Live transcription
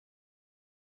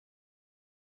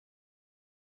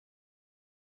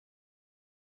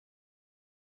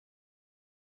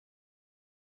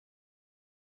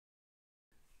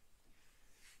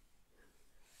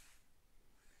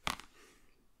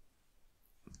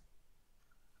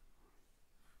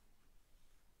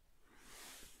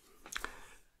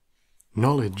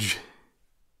Knowledge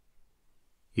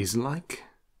is like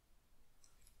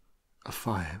a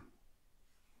fire.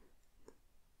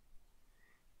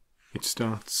 It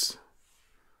starts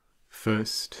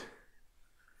first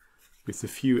with a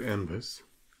few embers,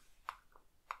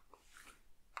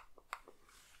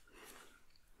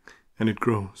 and it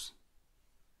grows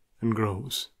and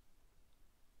grows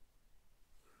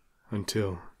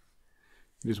until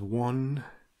it is one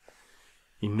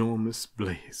enormous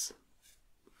blaze.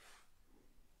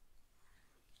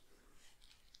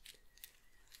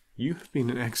 You have been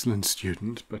an excellent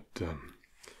student, but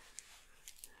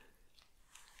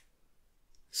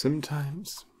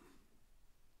sometimes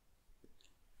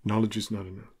knowledge is not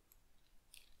enough.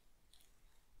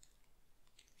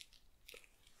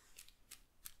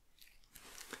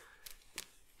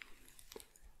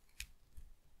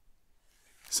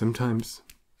 Sometimes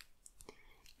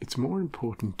it's more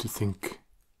important to think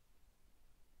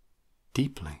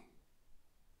deeply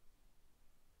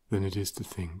than it is to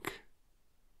think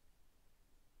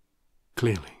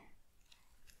clearly.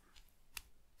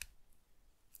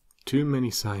 Too many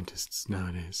scientists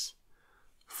nowadays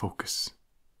focus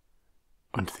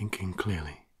on thinking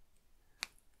clearly,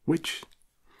 which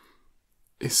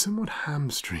is somewhat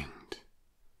hamstringed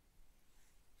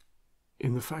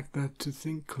in the fact that to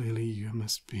think clearly you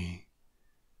must be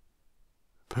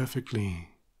perfectly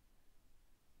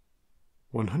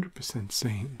 100%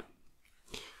 sane.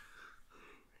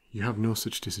 You have no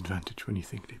such disadvantage when you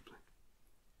think deeply.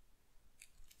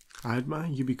 I admire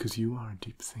you because you are a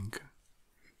deep thinker,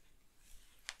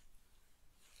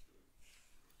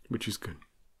 which is good.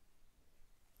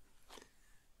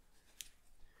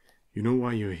 You know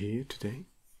why you're here today?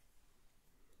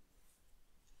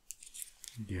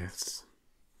 Yes.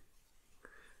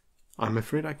 I'm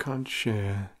afraid I can't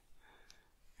share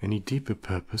any deeper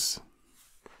purpose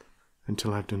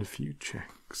until I've done a few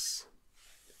checks.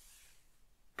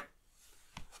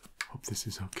 Hope this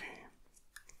is okay.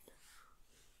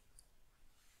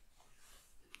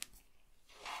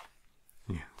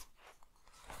 Yeah.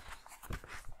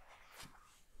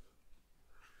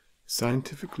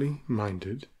 Scientifically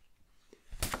minded,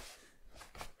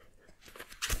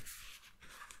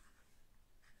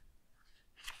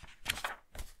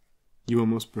 you are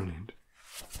most brilliant.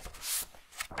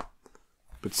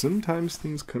 But sometimes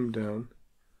things come down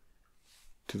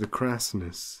to the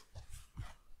crassness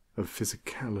of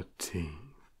physicality.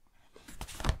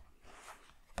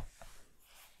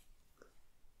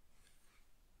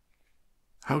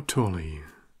 How tall are you?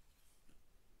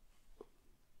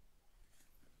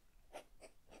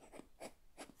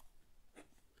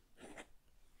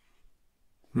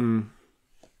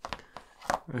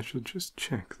 I shall just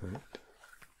check that.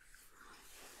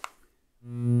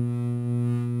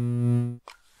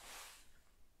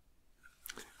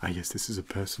 Ah, yes, this is a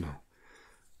personal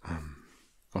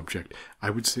object. I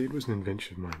would say it was an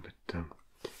invention of mine, but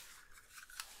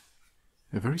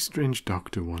a very strange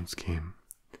doctor once came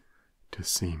to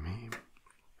see me,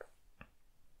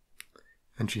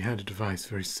 and she had a device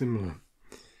very similar,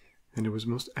 and it was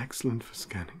most excellent for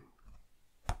scanning.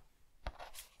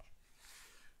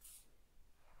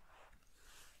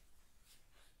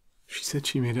 She said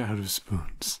she made it out of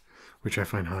spoons, which I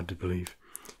find hard to believe.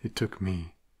 It took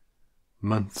me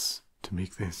months to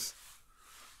make this.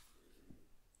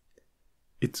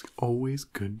 It's always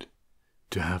good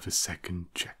to have a second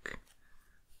check.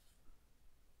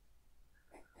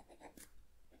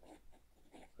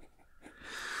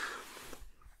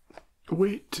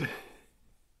 Weight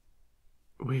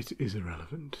is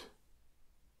irrelevant.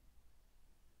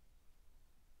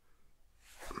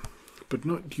 But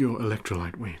not your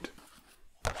electrolyte weight.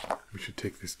 We should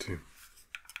take this too.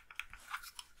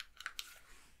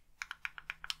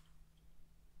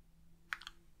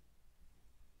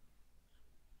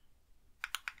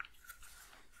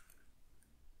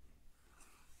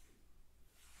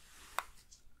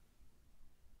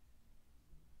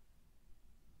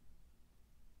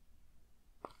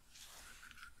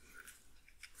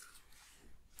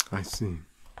 I see.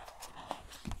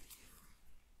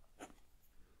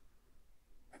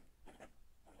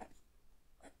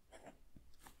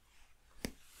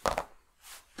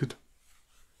 Good.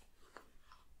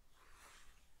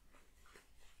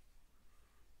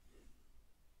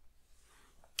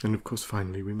 And of course,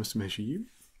 finally, we must measure you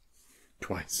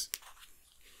twice.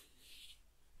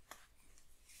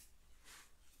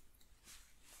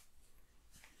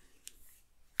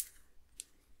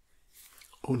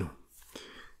 Oh no,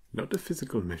 not a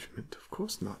physical measurement, of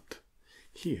course not.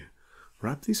 Here,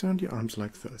 wrap these around your arms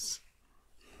like this.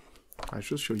 I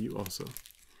shall show you also.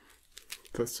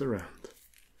 Thus around.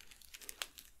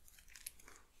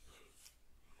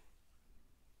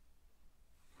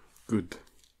 Good.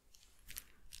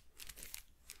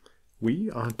 We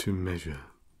are to measure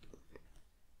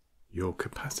your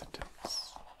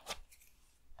capacitance.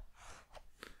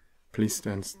 Please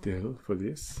stand still for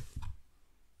this.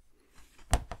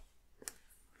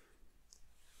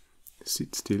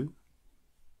 Sit still.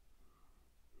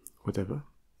 Whatever.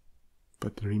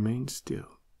 But remain still.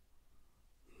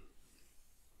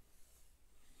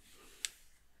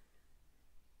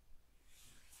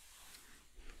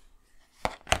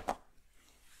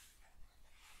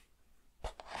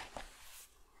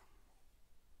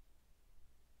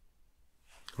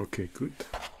 Okay, good.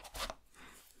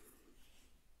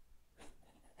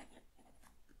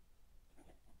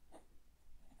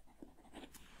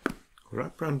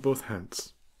 Wrap around both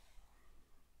hands.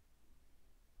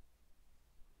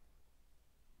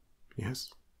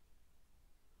 Yes.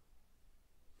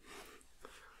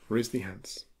 Raise the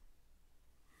hands.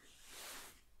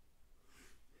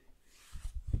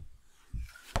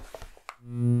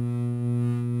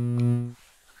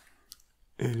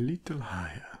 A little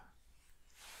higher.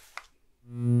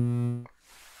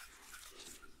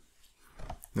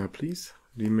 Now please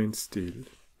remain still.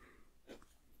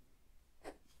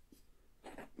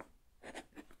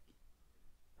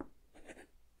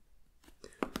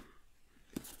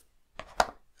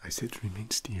 I said remain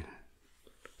still.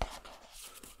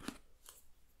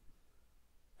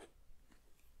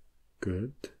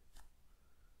 Good.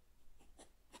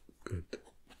 Good.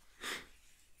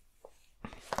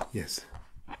 Yes.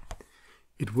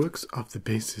 It works off the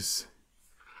basis,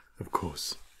 of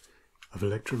course, of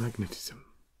electromagnetism.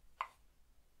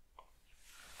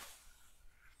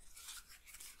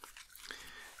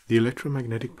 The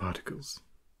electromagnetic particles,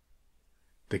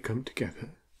 they come together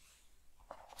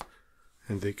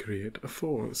and they create a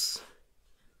force.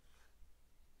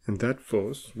 And that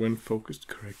force, when focused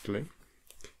correctly,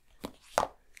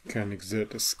 can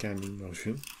exert a scanning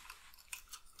motion.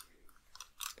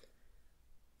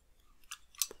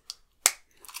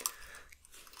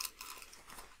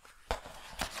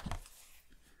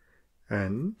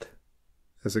 And,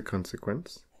 as a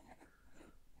consequence,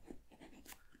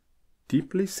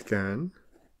 deeply scan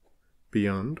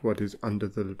beyond what is under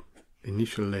the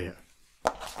initial layer.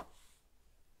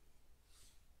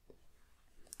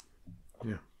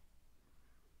 Yeah.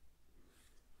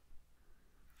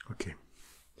 Okay.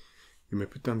 You may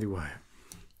put down the wire.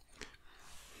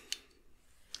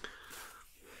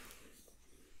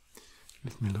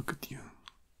 Let me look at you.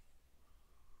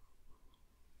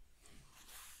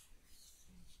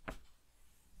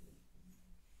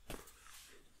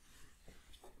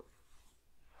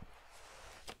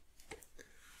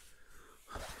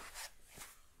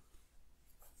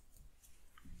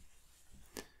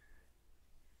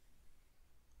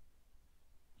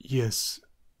 Yes,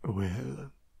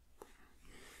 well,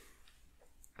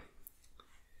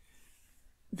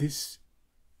 this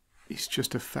is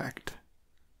just a fact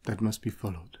that must be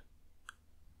followed.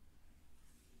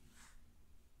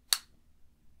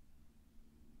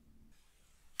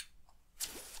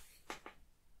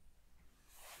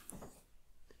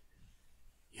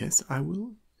 Yes, I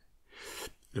will.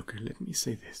 Look, let me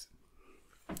say this.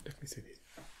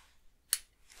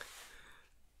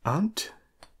 Aunt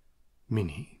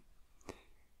Minnie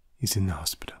is in the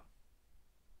hospital.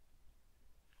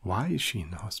 Why is she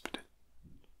in the hospital?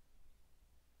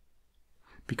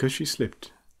 Because she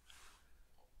slipped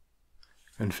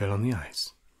and fell on the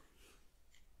ice.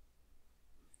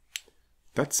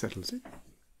 That settles it.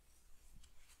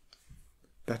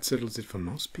 That settles it for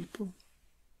most people.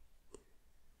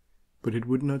 But it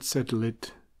would not settle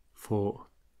it for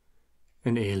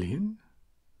an alien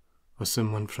or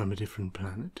someone from a different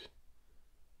planet.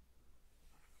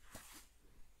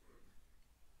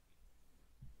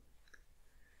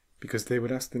 Because they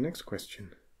would ask the next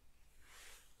question.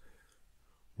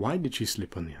 Why did she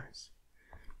slip on the ice?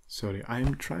 Sorry, I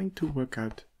am trying to work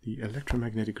out the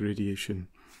electromagnetic radiation,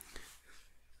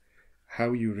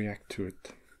 how you react to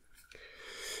it.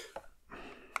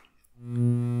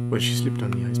 Well, she slipped on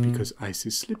the ice because ice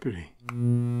is slippery.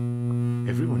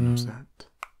 Everyone knows that.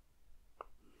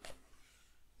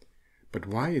 But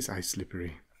why is ice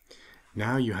slippery?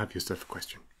 Now you have yourself a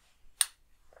question.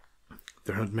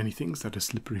 There aren't many things that are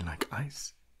slippery like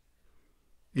ice.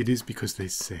 It is because they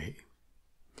say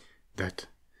that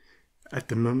at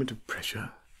the moment of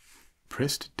pressure,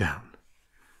 pressed down,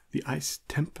 the ice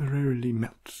temporarily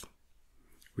melts,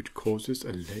 which causes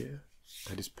a layer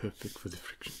that is perfect for the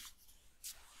friction.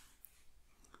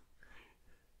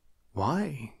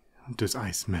 Why does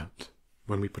ice melt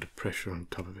when we put a pressure on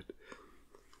top of it?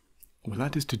 Well,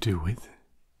 that is to do with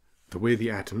the way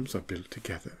the atoms are built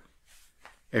together.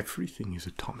 Everything is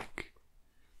atomic.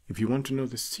 If you want to know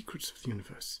the secrets of the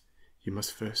universe, you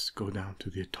must first go down to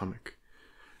the atomic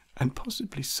and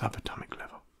possibly subatomic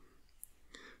level.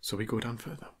 So we go down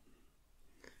further.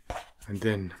 And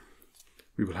then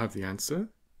we will have the answer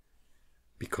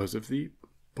because of the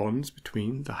bonds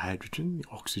between the hydrogen, the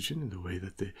oxygen, and the way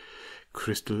that the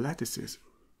crystal lattice is.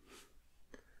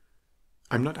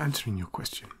 I'm not answering your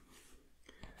question.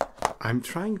 I'm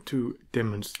trying to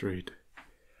demonstrate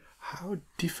how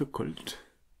difficult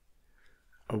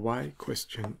a why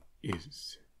question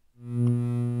is.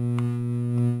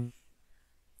 And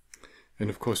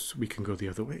of course, we can go the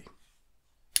other way.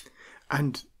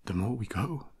 And the more we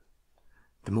go,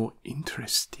 the more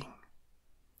interesting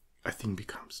a thing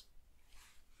becomes.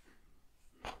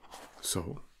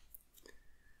 So,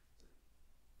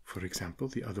 for example,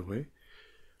 the other way,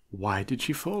 why did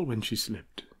she fall when she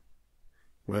slipped?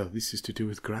 Well, this is to do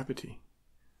with gravity,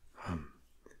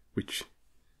 which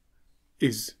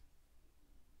is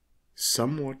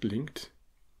somewhat linked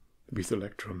with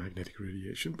electromagnetic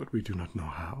radiation, but we do not know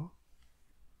how.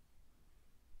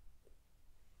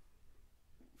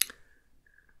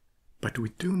 But we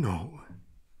do know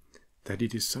that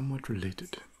it is somewhat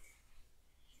related.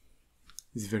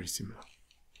 It's very similar.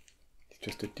 It's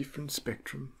just a different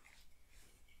spectrum.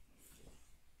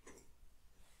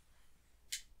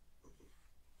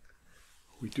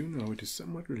 We do know it is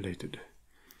somewhat related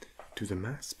to the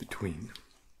mass between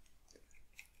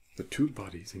the two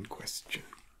bodies in question.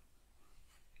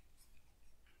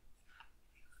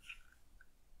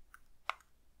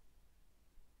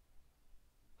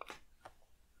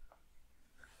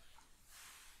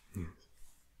 Yes.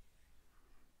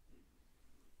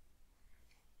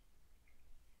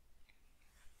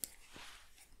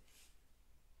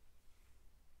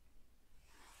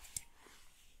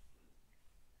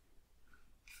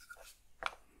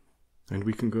 And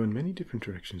we can go in many different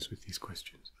directions with these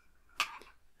questions.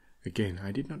 Again,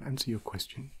 I did not answer your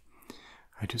question.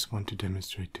 I just want to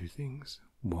demonstrate two things.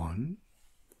 One,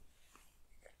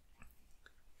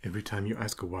 every time you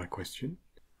ask a why question,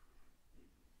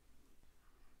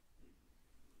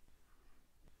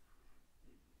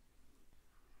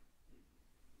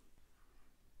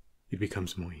 it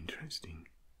becomes more interesting.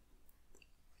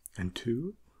 And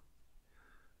two,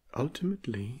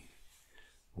 ultimately,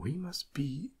 we must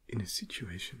be in a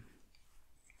situation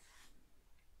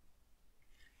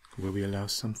where we allow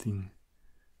something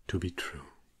to be true.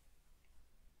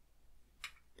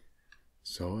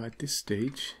 So at this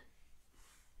stage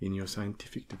in your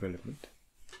scientific development,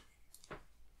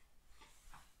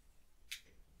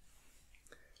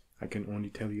 I can only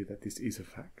tell you that this is a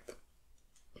fact.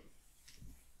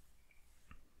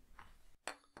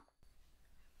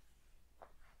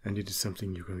 And it is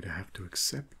something you're going to have to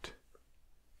accept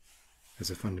as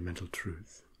a fundamental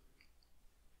truth.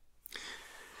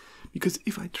 Because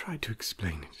if I try to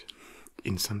explain it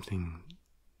in something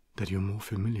that you're more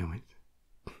familiar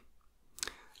with,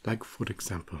 like for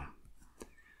example,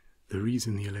 the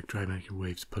reason the electromagnetic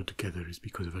waves pull together is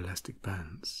because of elastic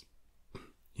bands,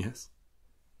 yes?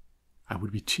 I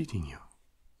would be cheating you.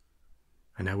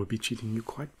 And I would be cheating you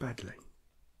quite badly.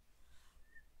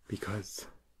 Because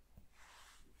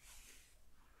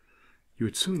you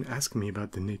would soon ask me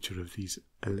about the nature of these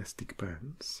elastic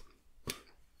bands.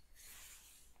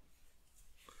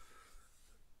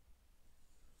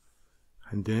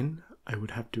 And then I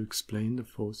would have to explain the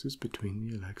forces between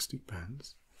the elastic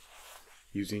bands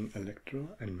using electro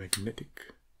and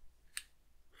magnetic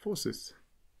forces.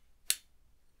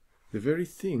 The very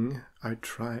thing I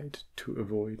tried to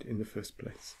avoid in the first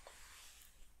place.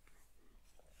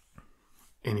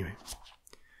 Anyway,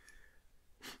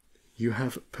 you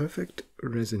have perfect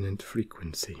resonant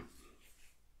frequency,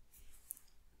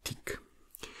 tick.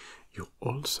 You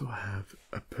also have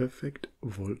a perfect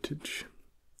voltage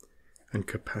and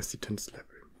capacitance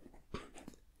level,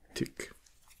 tick.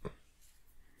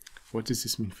 What does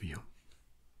this mean for you?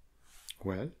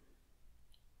 Well,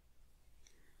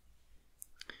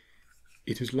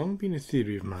 it has long been a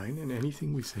theory of mine, and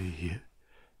anything we say here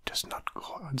does not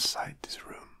go outside this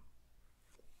room.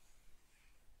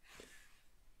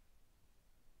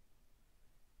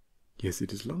 Yes,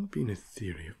 it has long been a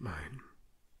theory of mine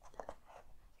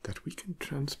that we can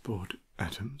transport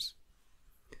atoms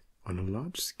on a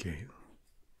large scale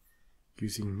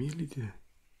using merely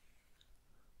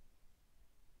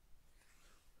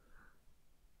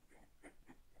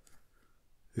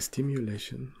the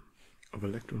stimulation of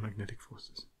electromagnetic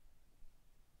forces.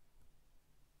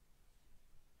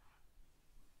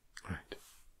 Right.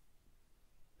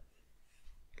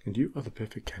 And you are the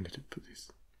perfect candidate for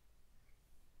this.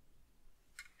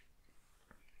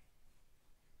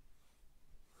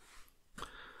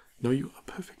 No, you are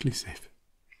perfectly safe.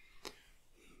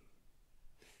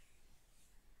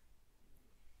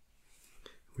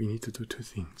 We need to do two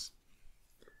things.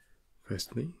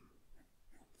 Firstly,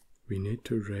 we need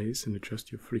to raise and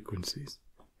adjust your frequencies.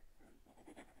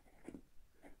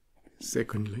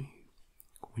 Secondly,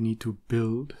 we need to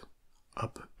build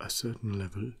up a certain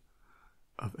level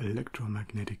of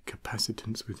electromagnetic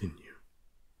capacitance within you.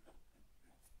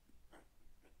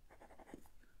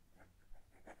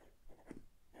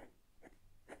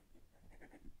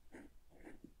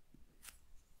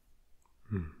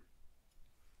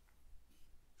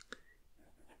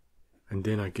 And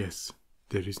then I guess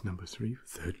there is number 3,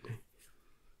 thirdly.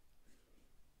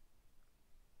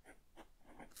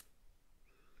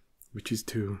 Which is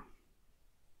to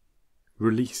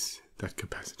release that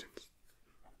capacitance.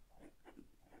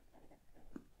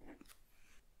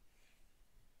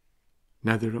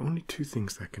 Now there are only two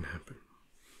things that can happen.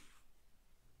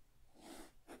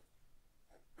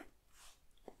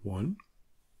 One,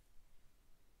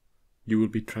 you will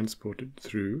be transported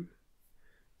through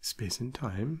space and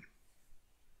time,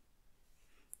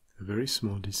 a very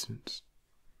small distance,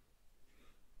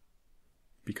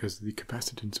 because the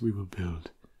capacitance we will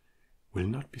build will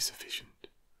not be sufficient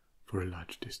for a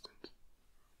large distance.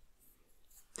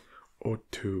 Or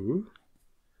two,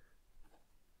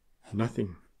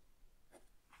 nothing.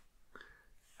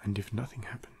 And if nothing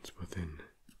happens, well then,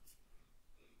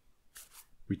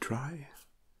 we try,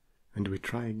 and we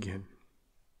try again.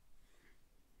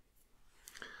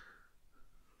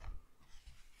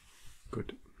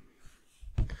 Good.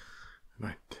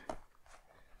 Right.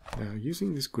 Now,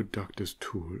 using this good doctor's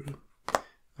tool,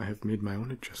 I have made my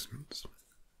own adjustments.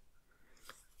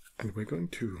 And we're going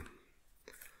to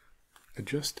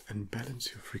adjust and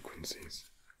balance your frequencies.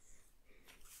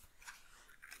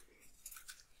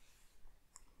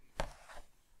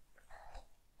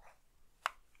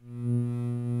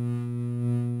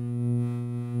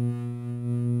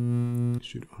 It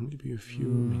should only be a few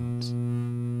minutes.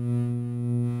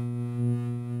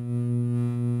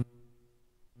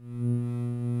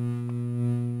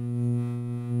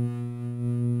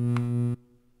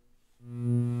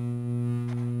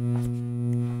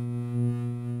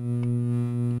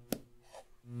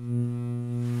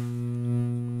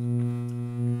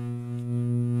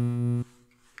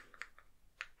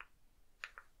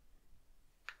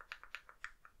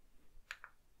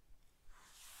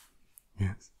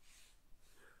 Yes.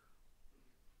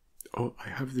 Oh, I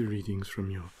have the readings from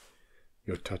your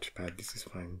touchpad. This is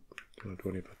fine. Do not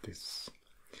worry about this.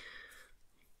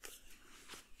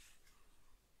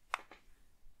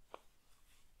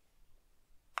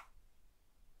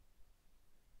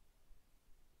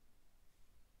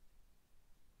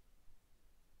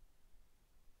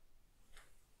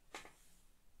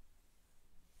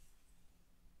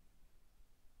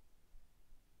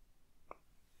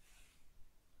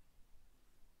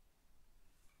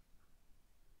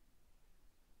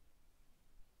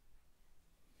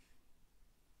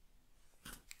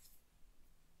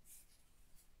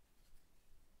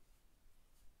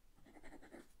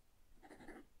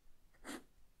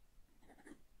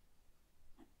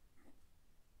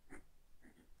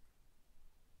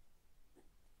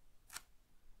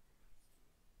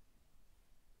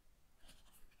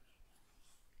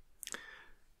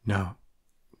 Now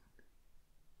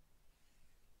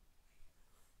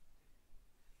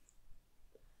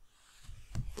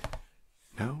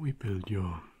we build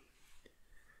your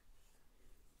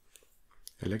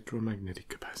electromagnetic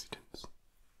capacitance.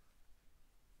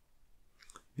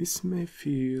 This may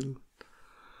feel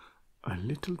a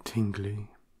little tingly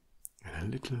and a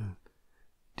little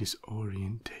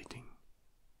disorientating,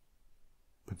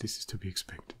 but this is to be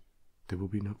expected. There will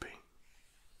be no pain.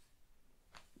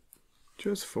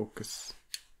 Just focus.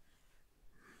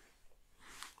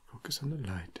 Focus on the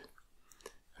light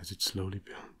as it slowly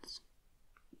builds.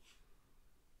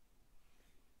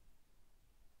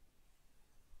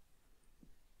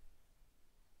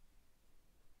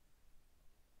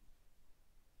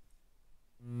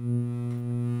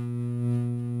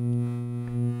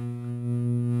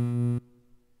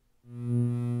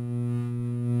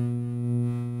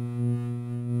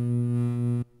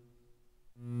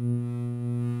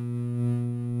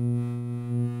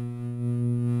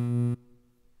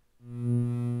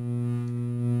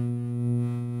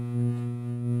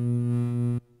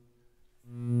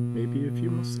 Maybe a few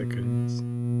more seconds.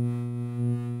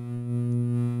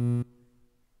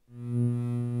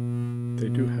 They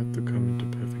do have to come into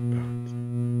perfect balance.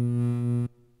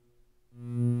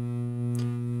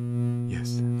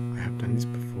 Yes, I have done this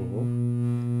before.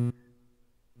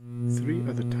 3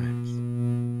 other times.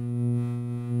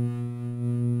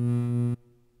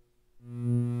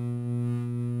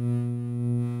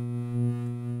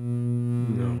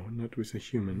 with a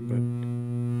human, but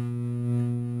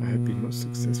I have been most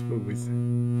successful with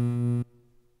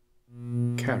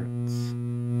carrots.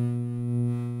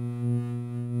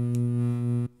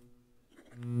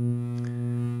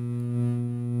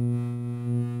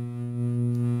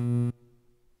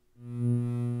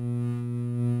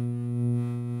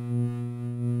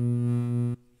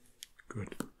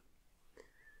 Good.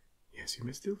 Yes, you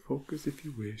may still focus if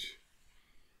you wish.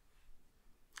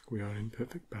 We are in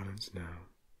perfect balance now.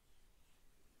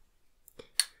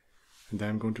 And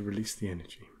I'm going to release the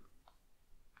energy.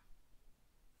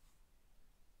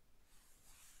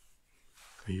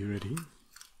 Are you ready?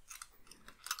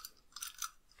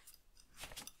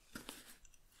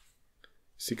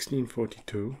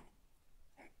 (1642).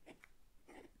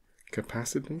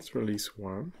 Capacitance release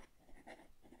 1.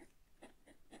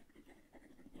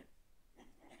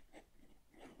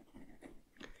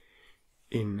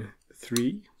 In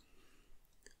 3,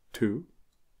 2,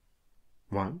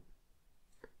 1.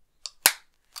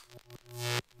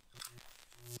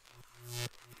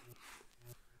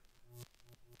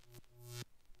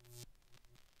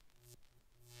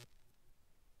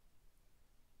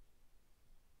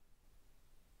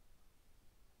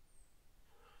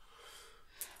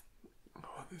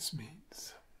 What this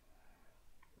means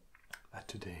that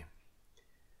today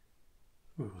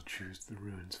we will choose the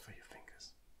runes for your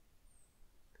fingers,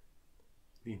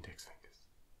 the index fingers.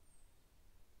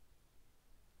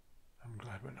 I'm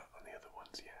glad we're not on the other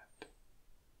ones yet.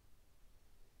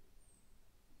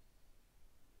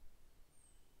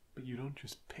 But you don't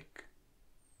just pick.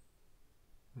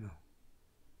 No.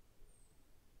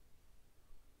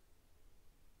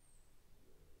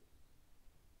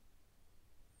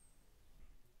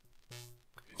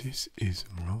 This is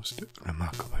most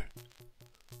remarkable.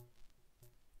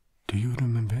 Do you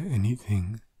remember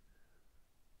anything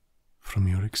from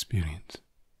your experience?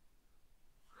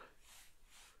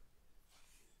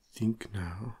 Think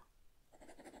now.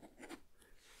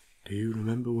 Do you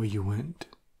remember where you went?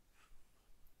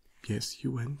 Yes,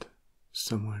 you went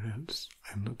somewhere else.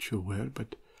 I'm not sure where,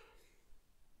 but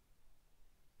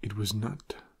it was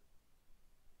not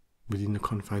within the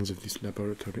confines of this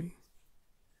laboratory.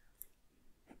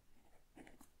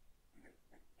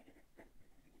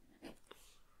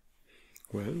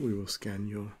 Well, we will scan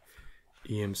your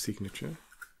EM signature.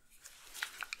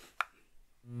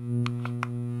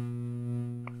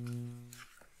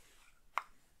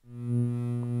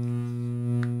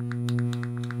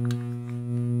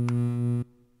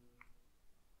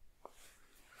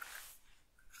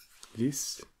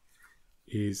 This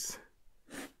is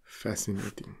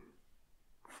fascinating.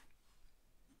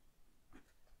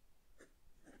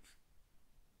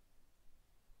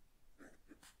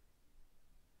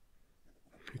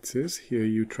 It says here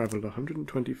you traveled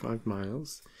 125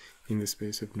 miles in the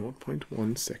space of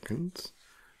 0.1 seconds,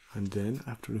 and then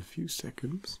after a few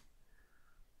seconds,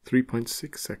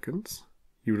 3.6 seconds,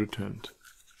 you returned.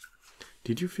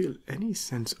 Did you feel any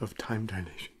sense of time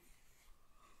dilation?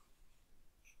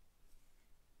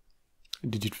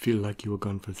 Did it feel like you were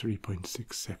gone for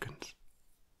 3.6 seconds?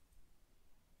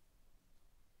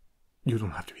 You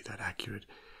don't have to be that accurate.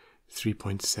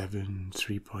 3.7,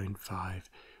 3.5,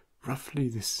 roughly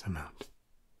this amount.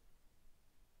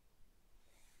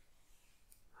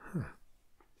 Huh.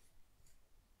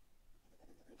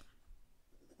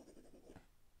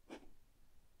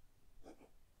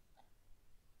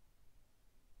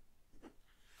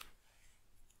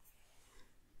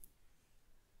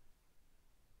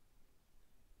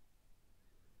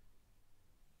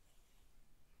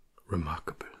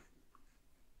 Remarkable.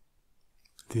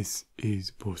 This is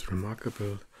both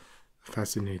remarkable,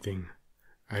 fascinating,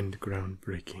 and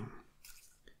groundbreaking.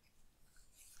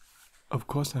 Of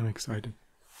course I'm excited.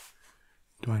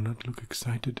 Do I not look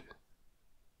excited?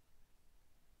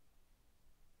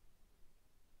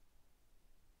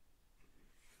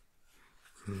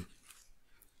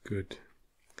 Good.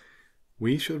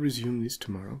 We shall resume this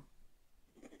tomorrow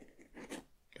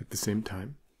at the same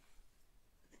time.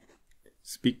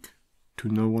 Speak to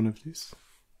no one of this.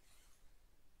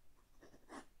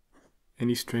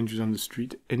 Any strangers on the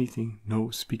street, anything, no,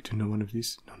 speak to no one of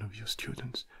this, none of your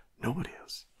students, nobody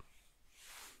else.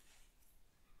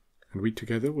 And we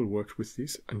together will work with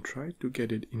this and try to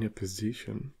get it in a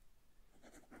position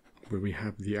where we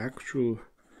have the actual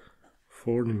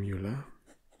formula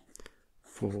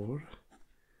for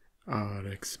our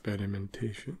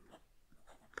experimentation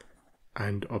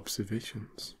and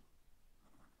observations.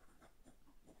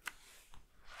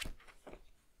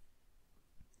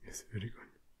 Yes, very good.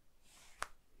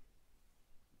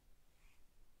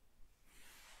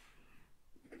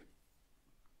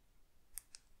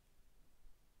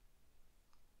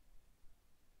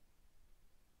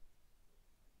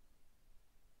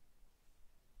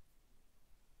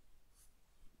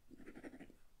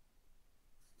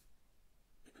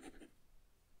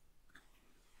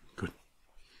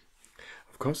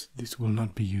 course, this will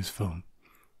not be useful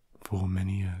for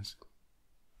many years.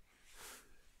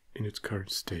 In its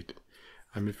current state,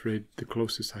 I'm afraid the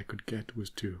closest I could get was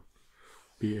to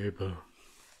be able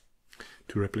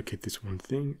to replicate this one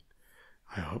thing.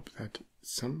 I hope that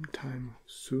sometime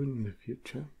soon in the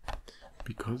future,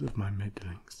 because of my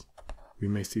meddlings, we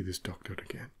may see this doctor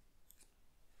again.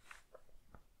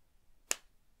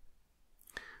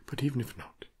 But even if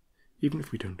not, even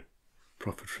if we don't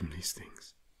profit from these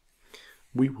things,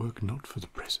 we work not for the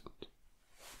present,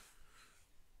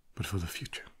 but for the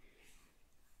future.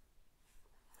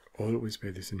 Always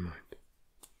bear this in mind.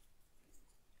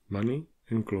 Money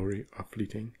and glory are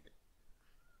fleeting,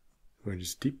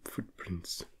 whereas deep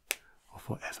footprints are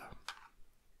forever.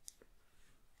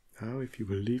 Now, if you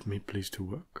will leave me, please, to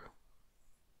work,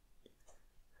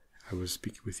 I will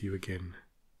speak with you again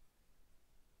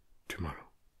tomorrow.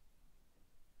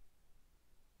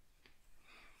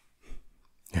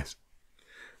 Yes,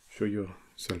 show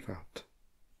yourself out.